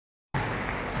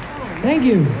Thank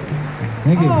you.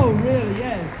 Thank you. Oh, really?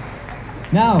 Yes.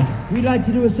 Now, We'd like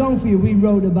to do a song for you we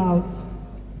wrote about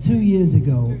 2 years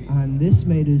ago, and this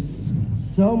made us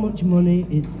so much money,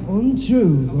 it's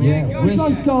untrue. Yeah, This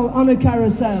one's called On a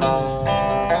Carousel.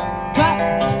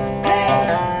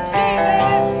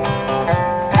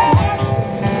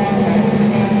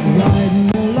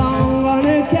 Riding along on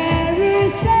a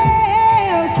carousel,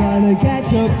 trying to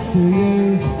catch up to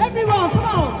you. Everyone, come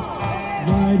on!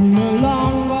 Riding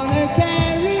along on a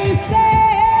carousel,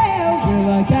 will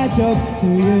I catch up to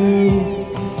you?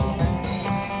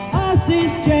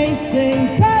 Horses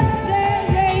chasing, 'cause they're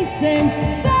racing,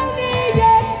 so near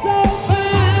yet so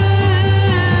far.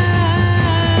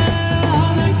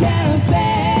 On a carousel,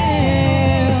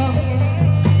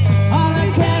 on a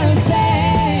carousel.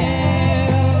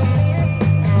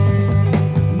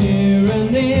 Nearer,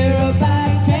 nearer by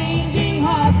changing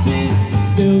horses,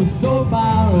 still so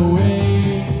far away.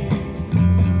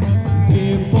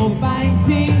 People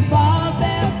fighting for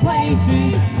their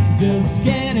places, just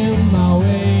get in my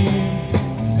way.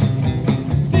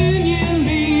 Soon you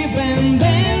leave and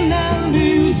then I'll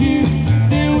lose you.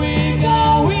 Still we're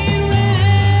going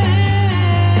round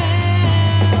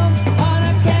on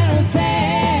a carousel,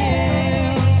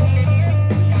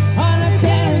 on a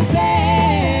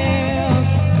carousel.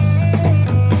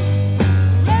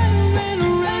 Run, run,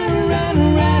 run, run,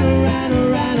 run, run,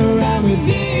 run, run with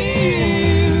you.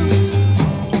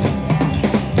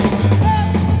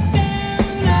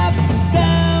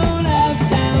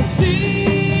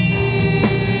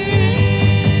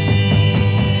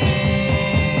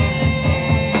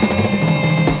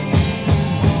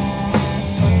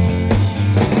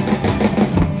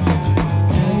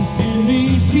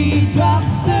 She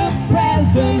drops the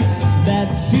present that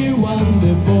she won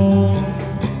before,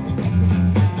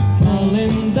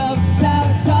 pulling ducks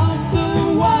out of the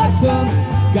water,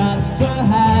 got the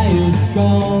highest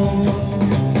score.